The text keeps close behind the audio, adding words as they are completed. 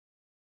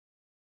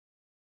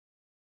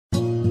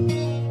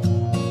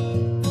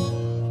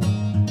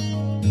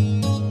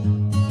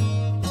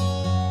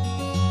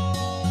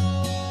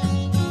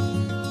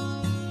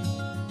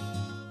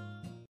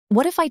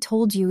What if I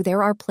told you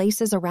there are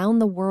places around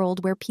the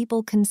world where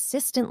people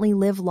consistently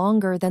live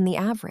longer than the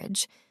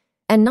average?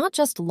 And not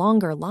just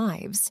longer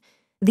lives.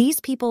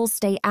 These people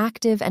stay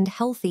active and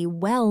healthy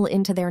well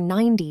into their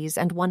 90s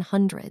and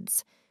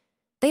 100s.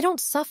 They don't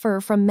suffer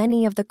from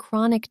many of the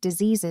chronic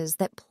diseases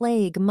that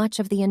plague much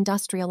of the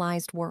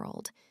industrialized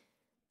world.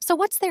 So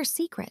what's their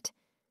secret?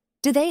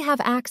 Do they have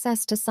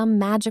access to some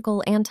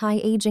magical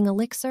anti-aging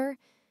elixir?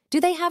 Do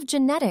they have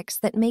genetics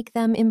that make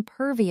them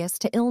impervious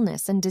to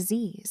illness and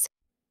disease?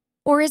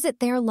 Or is it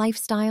their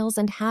lifestyles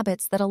and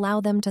habits that allow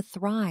them to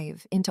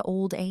thrive into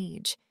old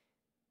age?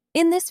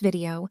 In this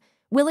video,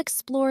 we'll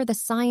explore the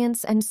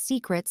science and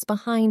secrets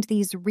behind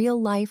these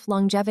real-life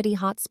longevity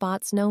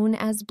hotspots known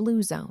as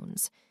blue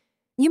zones.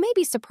 You may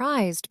be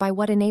surprised by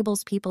what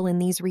enables people in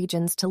these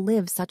regions to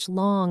live such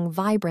long,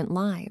 vibrant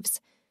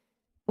lives.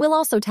 We'll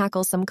also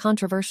tackle some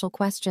controversial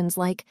questions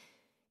like,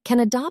 can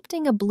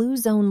adopting a blue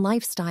zone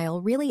lifestyle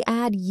really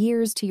add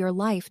years to your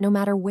life no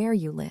matter where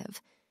you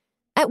live?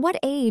 At what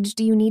age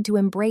do you need to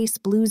embrace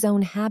blue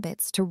zone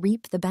habits to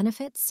reap the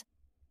benefits?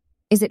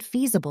 Is it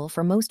feasible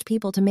for most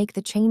people to make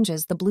the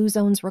changes the blue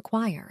zones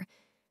require?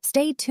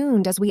 Stay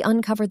tuned as we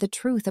uncover the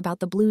truth about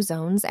the blue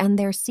zones and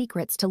their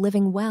secrets to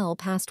living well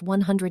past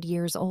 100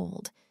 years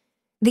old.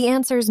 The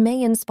answers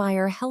may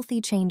inspire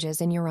healthy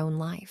changes in your own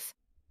life.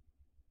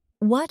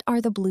 What are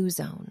the blue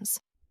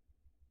zones?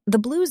 The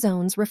blue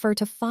zones refer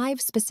to 5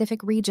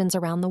 specific regions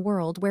around the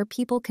world where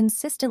people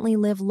consistently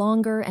live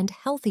longer and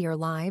healthier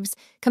lives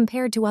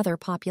compared to other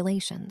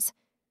populations.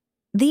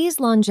 These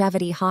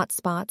longevity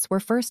hotspots were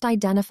first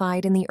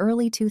identified in the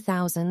early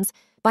 2000s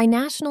by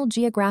National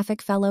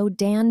Geographic fellow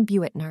Dan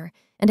Buettner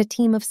and a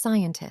team of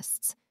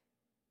scientists.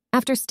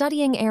 After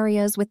studying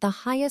areas with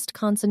the highest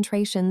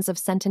concentrations of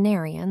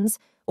centenarians,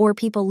 or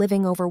people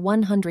living over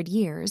 100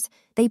 years,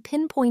 they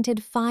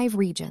pinpointed 5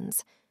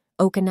 regions: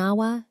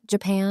 Okinawa,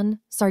 Japan,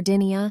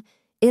 Sardinia,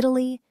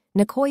 Italy,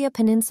 Nicoya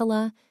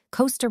Peninsula,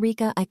 Costa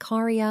Rica,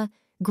 Icaria,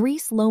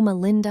 Greece, Loma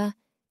Linda,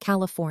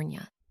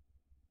 California.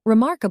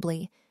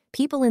 Remarkably,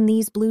 people in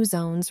these blue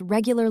zones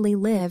regularly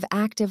live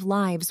active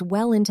lives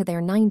well into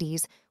their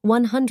 90s,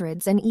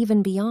 100s, and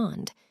even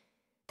beyond.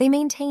 They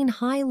maintain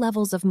high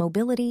levels of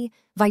mobility,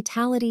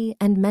 vitality,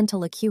 and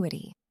mental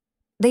acuity.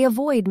 They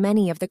avoid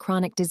many of the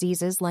chronic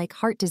diseases like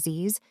heart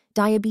disease,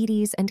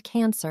 diabetes, and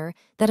cancer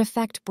that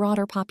affect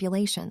broader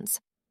populations.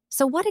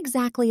 So what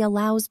exactly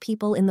allows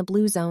people in the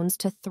blue zones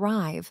to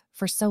thrive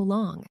for so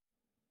long?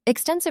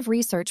 Extensive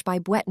research by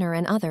Buettner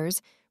and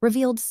others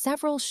revealed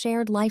several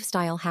shared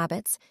lifestyle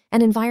habits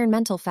and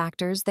environmental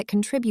factors that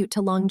contribute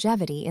to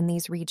longevity in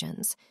these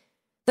regions.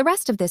 The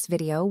rest of this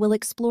video will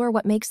explore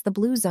what makes the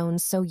blue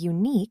zones so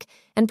unique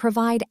and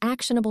provide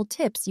actionable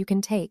tips you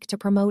can take to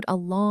promote a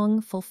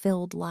long,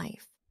 fulfilled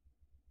life.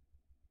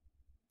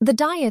 The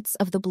diets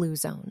of the blue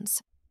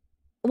zones.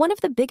 One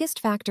of the biggest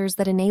factors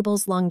that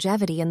enables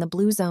longevity in the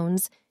blue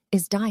zones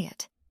is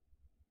diet.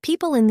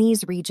 People in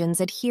these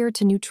regions adhere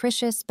to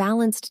nutritious,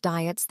 balanced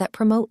diets that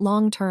promote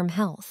long-term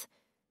health.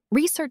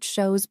 Research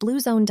shows blue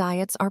zone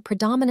diets are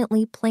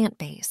predominantly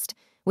plant-based,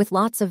 with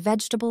lots of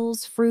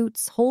vegetables,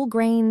 fruits, whole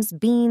grains,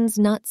 beans,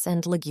 nuts,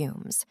 and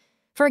legumes.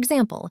 For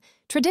example,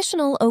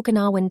 traditional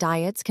Okinawan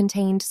diets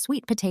contained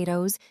sweet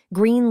potatoes,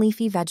 green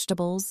leafy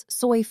vegetables,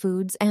 soy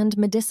foods, and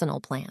medicinal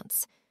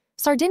plants.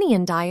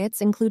 Sardinian diets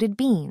included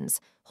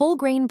beans, whole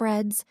grain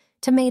breads,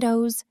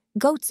 tomatoes,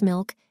 goat's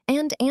milk,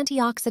 and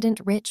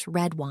antioxidant-rich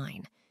red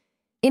wine.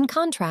 In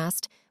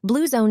contrast,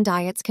 blue zone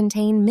diets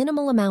contain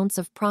minimal amounts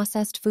of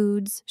processed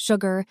foods,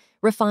 sugar,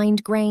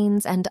 refined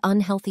grains, and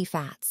unhealthy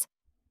fats.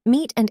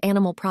 Meat and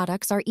animal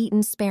products are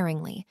eaten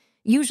sparingly,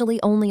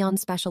 usually only on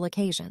special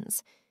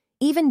occasions.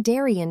 Even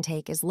dairy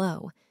intake is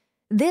low.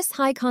 This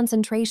high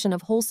concentration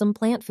of wholesome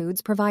plant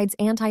foods provides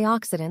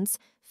antioxidants,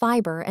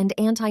 fiber, and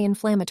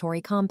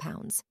anti-inflammatory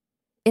compounds.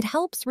 It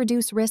helps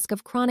reduce risk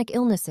of chronic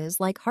illnesses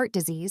like heart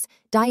disease,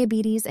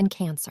 diabetes, and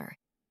cancer.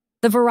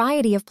 The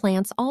variety of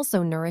plants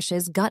also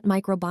nourishes gut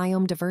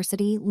microbiome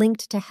diversity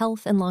linked to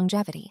health and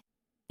longevity.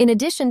 In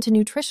addition to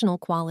nutritional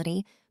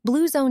quality,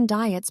 blue zone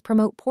diets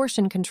promote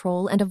portion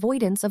control and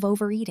avoidance of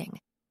overeating.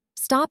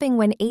 Stopping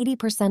when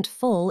 80%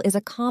 full is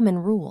a common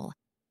rule.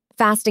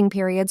 Fasting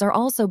periods are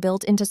also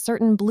built into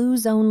certain blue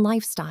zone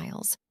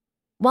lifestyles.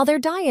 While their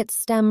diets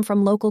stem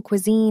from local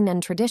cuisine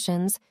and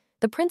traditions,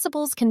 the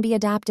principles can be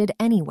adapted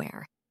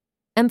anywhere.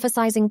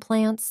 Emphasizing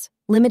plants,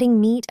 limiting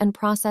meat and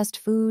processed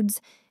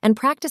foods, and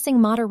practicing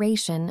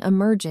moderation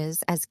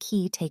emerges as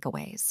key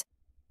takeaways.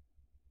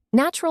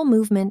 Natural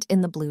movement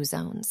in the blue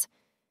zones.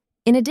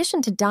 In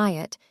addition to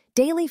diet,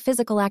 daily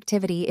physical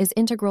activity is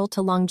integral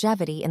to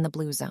longevity in the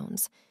blue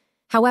zones.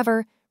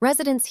 However,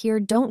 residents here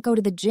don't go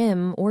to the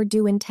gym or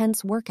do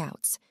intense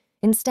workouts.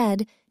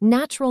 Instead,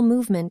 natural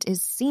movement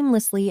is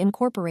seamlessly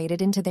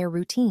incorporated into their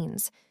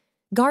routines.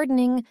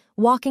 Gardening,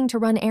 walking to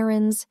run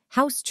errands,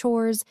 house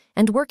chores,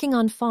 and working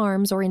on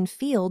farms or in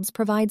fields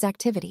provides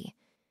activity.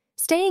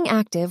 Staying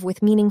active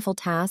with meaningful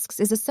tasks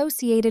is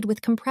associated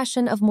with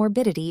compression of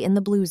morbidity in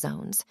the blue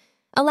zones,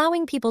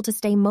 allowing people to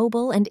stay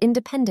mobile and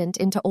independent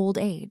into old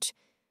age.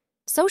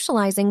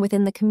 Socializing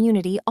within the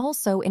community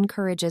also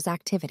encourages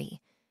activity.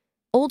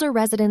 Older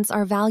residents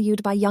are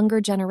valued by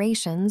younger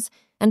generations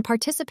and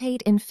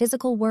participate in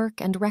physical work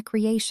and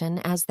recreation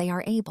as they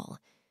are able.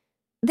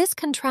 This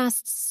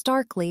contrasts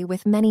starkly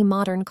with many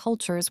modern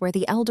cultures where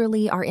the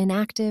elderly are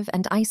inactive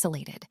and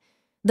isolated.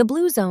 The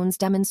blue zones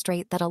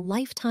demonstrate that a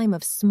lifetime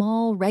of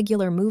small,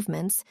 regular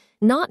movements,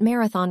 not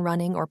marathon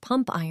running or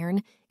pump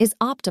iron, is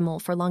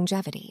optimal for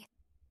longevity.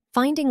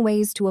 Finding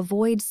ways to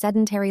avoid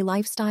sedentary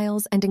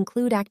lifestyles and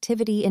include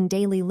activity in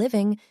daily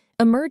living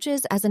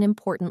emerges as an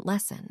important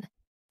lesson.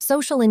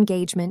 Social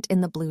engagement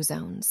in the blue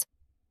zones.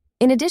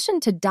 In addition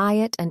to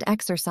diet and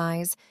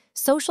exercise,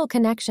 social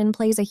connection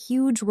plays a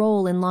huge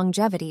role in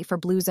longevity for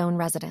blue zone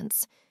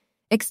residents.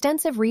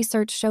 Extensive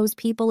research shows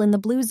people in the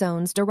blue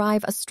zones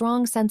derive a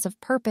strong sense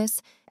of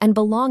purpose and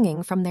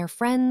belonging from their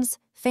friends,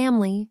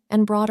 family,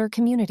 and broader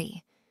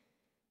community.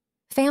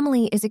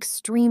 Family is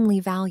extremely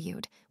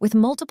valued, with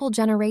multiple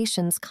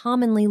generations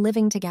commonly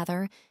living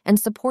together and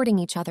supporting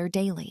each other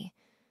daily.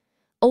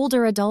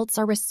 Older adults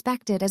are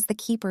respected as the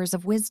keepers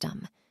of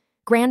wisdom.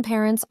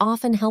 Grandparents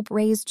often help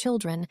raise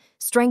children,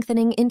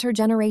 strengthening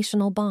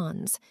intergenerational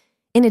bonds.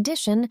 In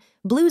addition,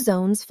 blue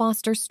zones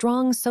foster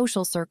strong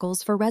social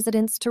circles for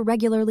residents to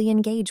regularly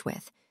engage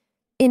with.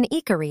 In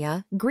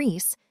Ikaria,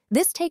 Greece,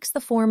 this takes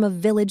the form of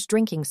village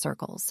drinking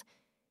circles.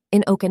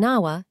 In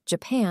Okinawa,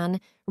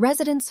 Japan,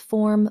 residents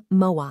form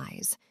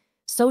moais,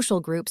 social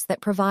groups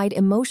that provide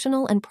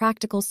emotional and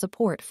practical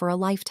support for a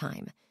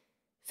lifetime.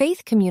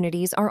 Faith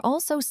communities are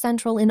also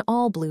central in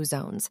all blue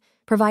zones,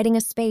 providing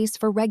a space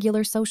for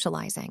regular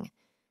socializing.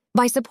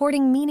 By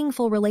supporting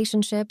meaningful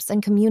relationships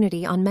and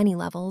community on many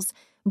levels,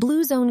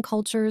 blue zone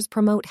cultures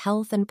promote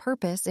health and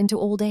purpose into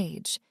old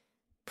age.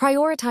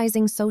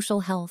 Prioritizing social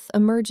health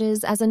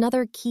emerges as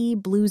another key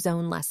blue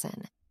zone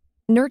lesson.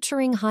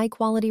 Nurturing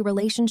high-quality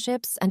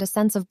relationships and a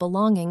sense of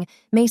belonging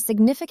may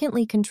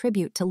significantly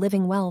contribute to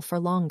living well for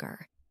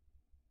longer.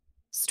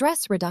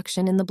 Stress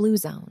reduction in the blue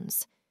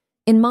zones.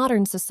 In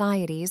modern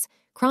societies,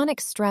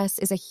 chronic stress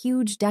is a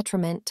huge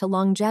detriment to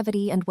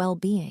longevity and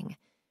well-being.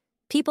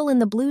 People in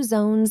the blue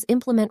zones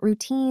implement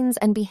routines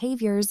and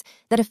behaviors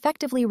that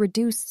effectively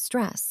reduce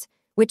stress,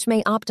 which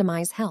may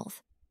optimize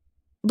health.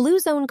 Blue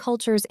zone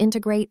cultures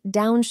integrate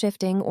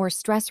downshifting or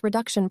stress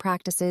reduction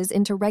practices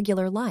into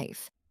regular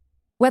life.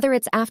 Whether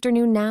it's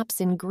afternoon naps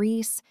in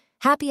Greece,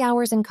 happy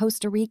hours in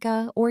Costa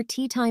Rica, or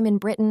tea time in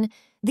Britain,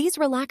 these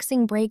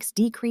relaxing breaks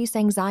decrease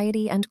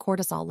anxiety and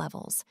cortisol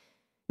levels.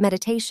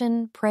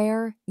 Meditation,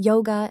 prayer,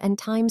 yoga, and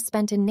time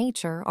spent in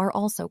nature are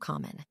also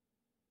common.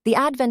 The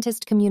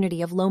Adventist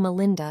community of Loma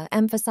Linda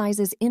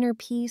emphasizes inner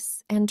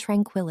peace and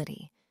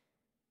tranquility.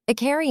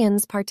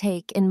 Icarians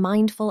partake in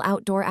mindful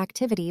outdoor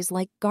activities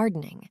like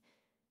gardening.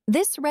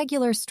 This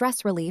regular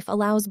stress relief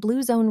allows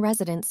blue zone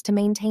residents to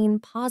maintain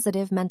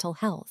positive mental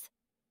health.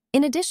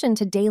 In addition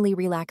to daily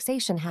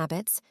relaxation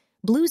habits,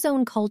 blue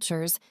zone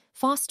cultures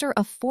foster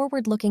a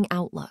forward-looking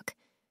outlook.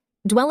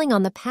 Dwelling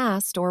on the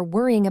past or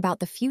worrying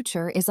about the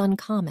future is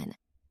uncommon.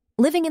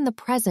 Living in the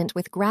present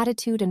with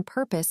gratitude and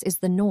purpose is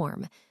the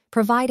norm,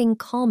 providing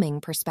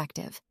calming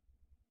perspective.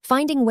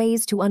 Finding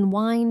ways to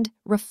unwind,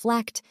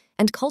 reflect,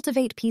 and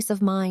cultivate peace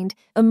of mind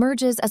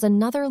emerges as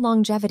another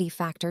longevity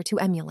factor to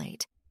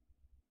emulate.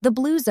 The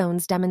blue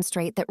zones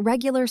demonstrate that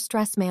regular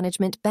stress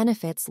management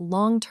benefits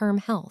long-term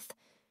health.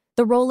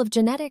 The role of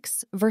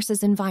genetics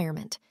versus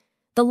environment.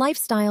 The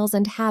lifestyles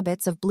and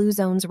habits of blue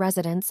zones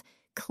residents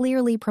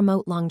clearly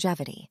promote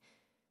longevity.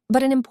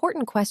 But an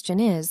important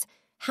question is,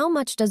 how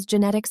much does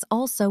genetics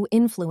also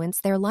influence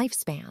their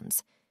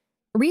lifespans?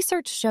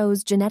 Research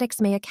shows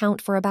genetics may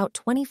account for about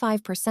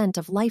 25%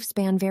 of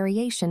lifespan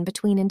variation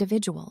between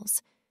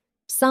individuals.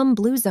 Some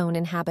blue zone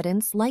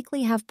inhabitants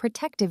likely have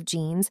protective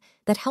genes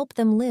that help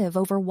them live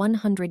over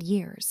 100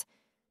 years.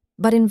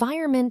 But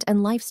environment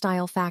and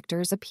lifestyle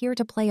factors appear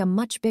to play a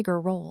much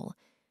bigger role.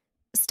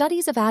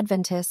 Studies of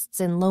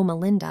Adventists in Loma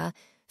Linda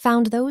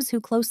found those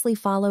who closely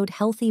followed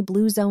healthy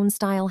blue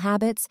zone-style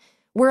habits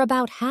were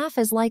about half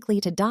as likely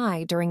to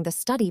die during the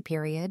study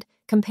period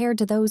compared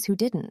to those who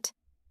didn't.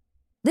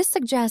 This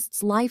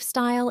suggests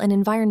lifestyle and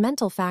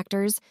environmental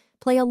factors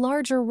play a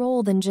larger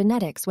role than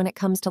genetics when it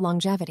comes to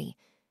longevity.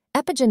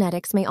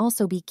 Epigenetics may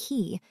also be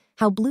key,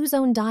 how blue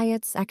zone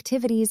diets,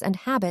 activities, and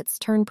habits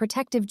turn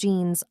protective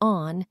genes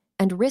on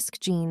and risk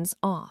genes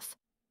off.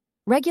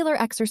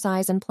 Regular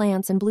exercise and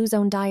plants in blue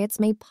zone diets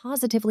may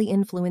positively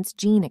influence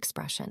gene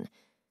expression.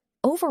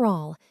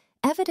 Overall,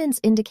 evidence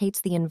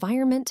indicates the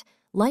environment,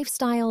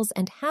 lifestyles,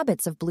 and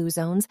habits of blue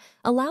zones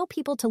allow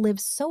people to live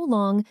so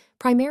long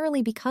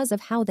primarily because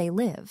of how they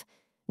live,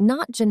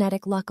 not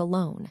genetic luck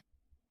alone.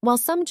 While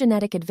some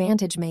genetic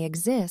advantage may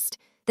exist,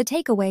 the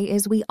takeaway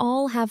is we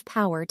all have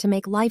power to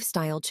make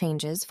lifestyle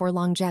changes for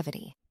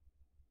longevity.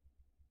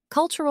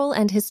 Cultural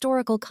and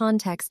historical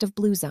context of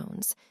blue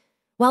zones.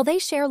 While they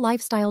share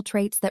lifestyle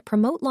traits that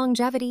promote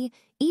longevity,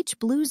 each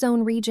blue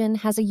zone region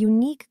has a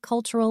unique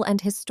cultural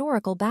and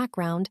historical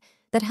background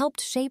that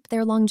helped shape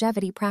their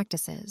longevity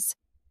practices.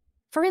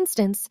 For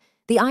instance,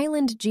 the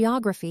island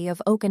geography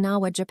of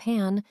Okinawa,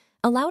 Japan,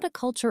 allowed a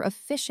culture of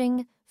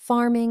fishing,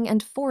 farming,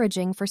 and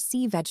foraging for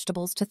sea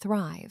vegetables to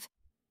thrive.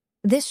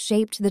 This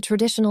shaped the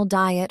traditional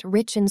diet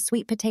rich in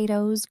sweet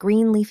potatoes,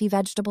 green leafy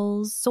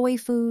vegetables, soy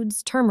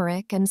foods,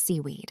 turmeric, and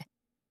seaweed.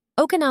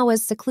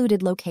 Okinawa's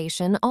secluded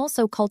location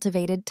also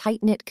cultivated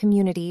tight-knit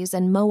communities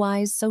and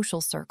moai's social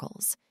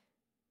circles.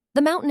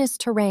 The mountainous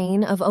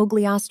terrain of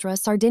Ogliastra,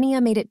 Sardinia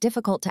made it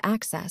difficult to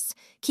access,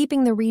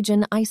 keeping the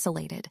region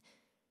isolated.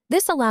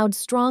 This allowed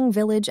strong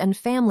village and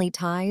family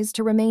ties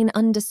to remain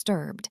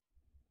undisturbed.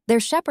 Their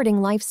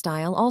shepherding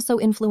lifestyle also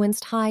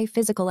influenced high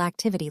physical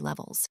activity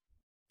levels.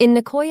 In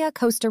Nicoya,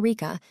 Costa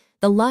Rica,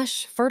 the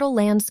lush, fertile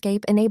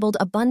landscape enabled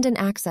abundant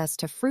access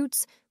to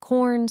fruits,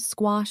 corn,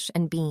 squash,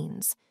 and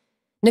beans.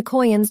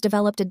 Nicoyans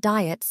developed a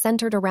diet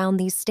centered around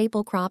these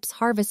staple crops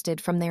harvested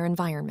from their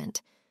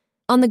environment.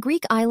 On the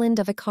Greek island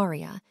of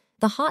Ikaria,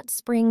 the hot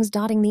springs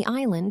dotting the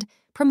island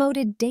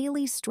promoted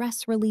daily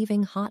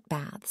stress-relieving hot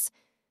baths.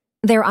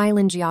 Their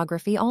island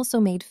geography also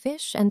made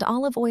fish and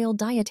olive oil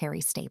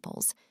dietary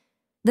staples.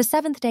 The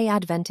Seventh-day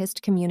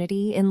Adventist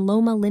community in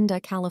Loma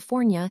Linda,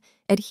 California,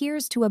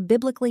 adheres to a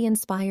biblically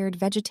inspired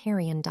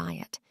vegetarian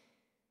diet.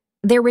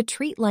 Their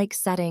retreat-like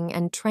setting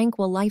and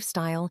tranquil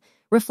lifestyle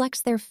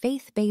reflects their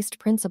faith-based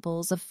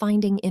principles of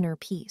finding inner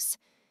peace.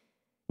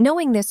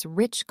 Knowing this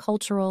rich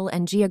cultural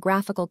and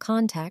geographical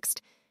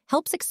context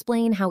helps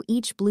explain how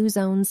each blue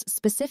zone's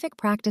specific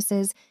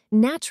practices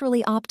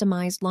naturally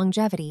optimized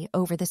longevity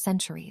over the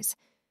centuries.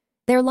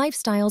 Their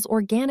lifestyles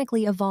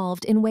organically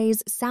evolved in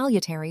ways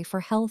salutary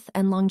for health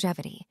and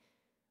longevity.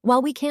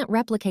 While we can't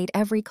replicate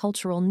every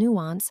cultural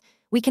nuance,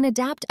 we can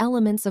adapt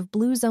elements of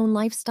blue zone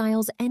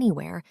lifestyles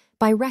anywhere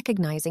by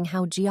recognizing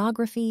how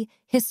geography,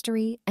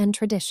 history, and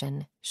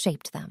tradition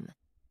shaped them.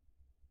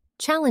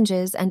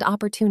 Challenges and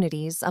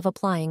opportunities of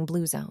applying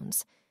blue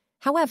zones.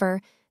 However,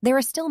 there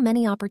are still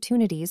many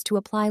opportunities to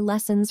apply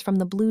lessons from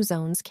the blue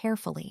zones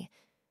carefully.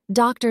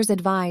 Doctors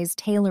advise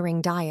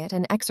tailoring diet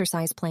and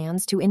exercise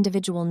plans to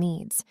individual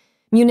needs.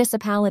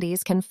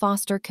 Municipalities can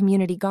foster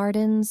community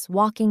gardens,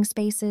 walking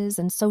spaces,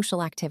 and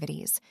social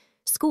activities.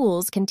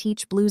 Schools can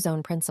teach blue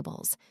zone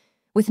principles.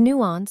 With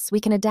nuance, we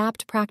can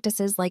adapt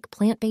practices like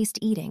plant-based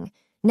eating,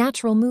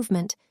 natural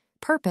movement,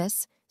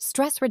 purpose,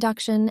 stress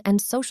reduction,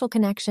 and social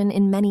connection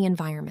in many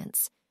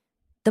environments.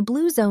 The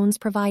blue zones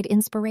provide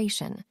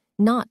inspiration,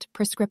 not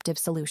prescriptive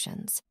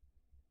solutions.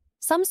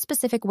 Some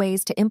specific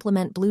ways to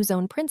implement blue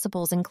zone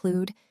principles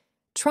include: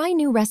 try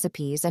new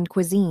recipes and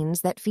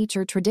cuisines that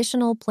feature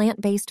traditional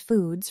plant-based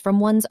foods from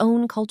one's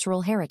own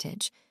cultural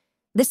heritage.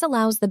 This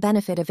allows the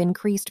benefit of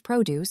increased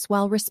produce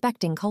while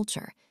respecting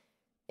culture.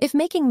 If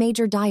making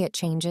major diet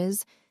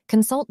changes,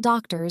 consult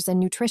doctors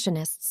and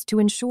nutritionists to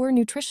ensure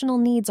nutritional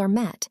needs are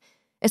met,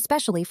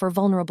 especially for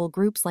vulnerable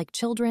groups like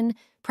children,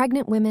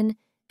 pregnant women,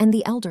 and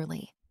the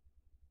elderly.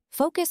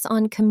 Focus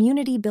on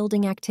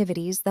community-building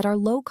activities that are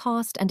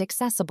low-cost and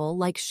accessible,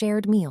 like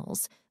shared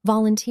meals,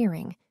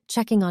 volunteering,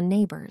 checking on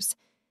neighbors.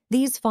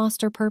 These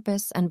foster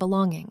purpose and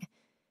belonging.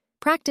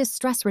 Practice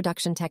stress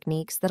reduction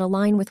techniques that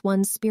align with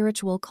one's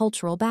spiritual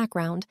cultural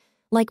background,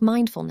 like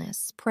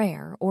mindfulness,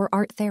 prayer, or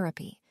art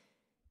therapy.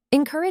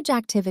 Encourage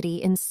activity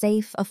in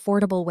safe,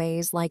 affordable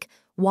ways like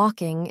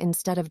walking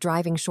instead of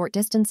driving short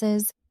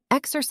distances,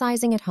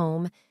 exercising at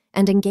home,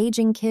 and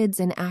engaging kids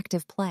in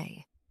active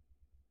play.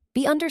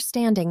 Be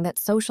understanding that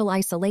social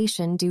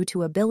isolation due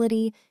to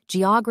ability,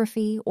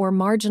 geography, or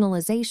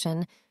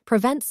marginalization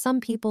prevents some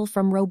people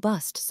from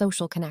robust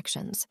social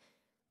connections.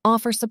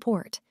 Offer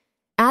support.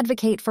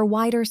 Advocate for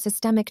wider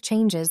systemic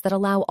changes that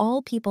allow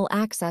all people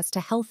access to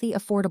healthy,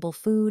 affordable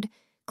food,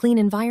 clean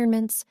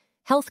environments,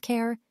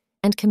 healthcare,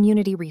 and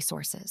community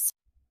resources.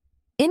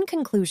 In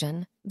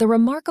conclusion, the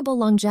remarkable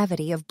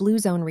longevity of blue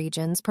zone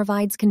regions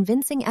provides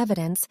convincing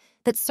evidence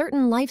that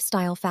certain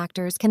lifestyle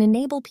factors can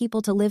enable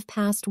people to live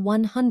past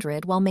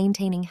 100 while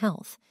maintaining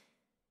health.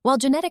 While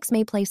genetics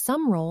may play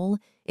some role,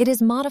 it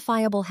is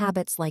modifiable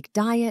habits like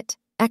diet,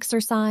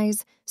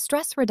 exercise,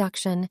 stress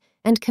reduction,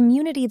 and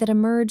community that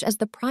emerge as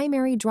the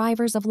primary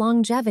drivers of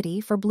longevity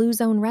for blue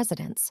zone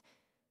residents.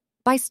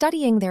 By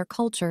studying their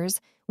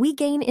cultures, we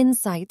gain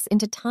insights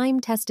into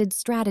time-tested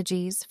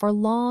strategies for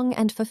long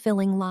and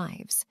fulfilling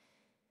lives.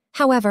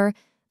 However,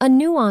 a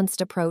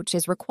nuanced approach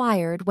is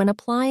required when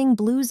applying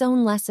blue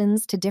zone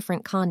lessons to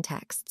different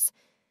contexts.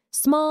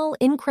 Small,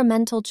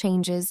 incremental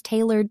changes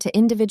tailored to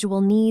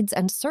individual needs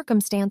and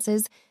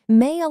circumstances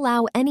may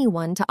allow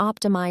anyone to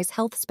optimize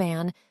health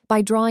span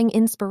by drawing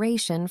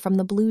inspiration from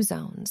the blue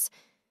zones.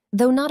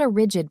 Though not a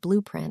rigid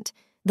blueprint,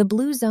 the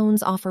blue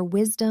zones offer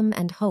wisdom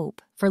and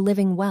hope for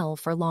living well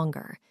for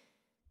longer.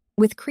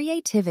 With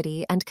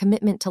creativity and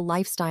commitment to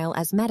lifestyle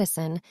as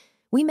medicine,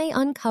 we may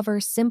uncover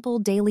simple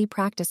daily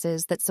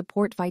practices that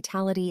support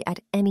vitality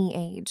at any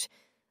age.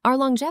 Our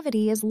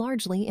longevity is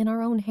largely in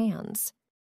our own hands.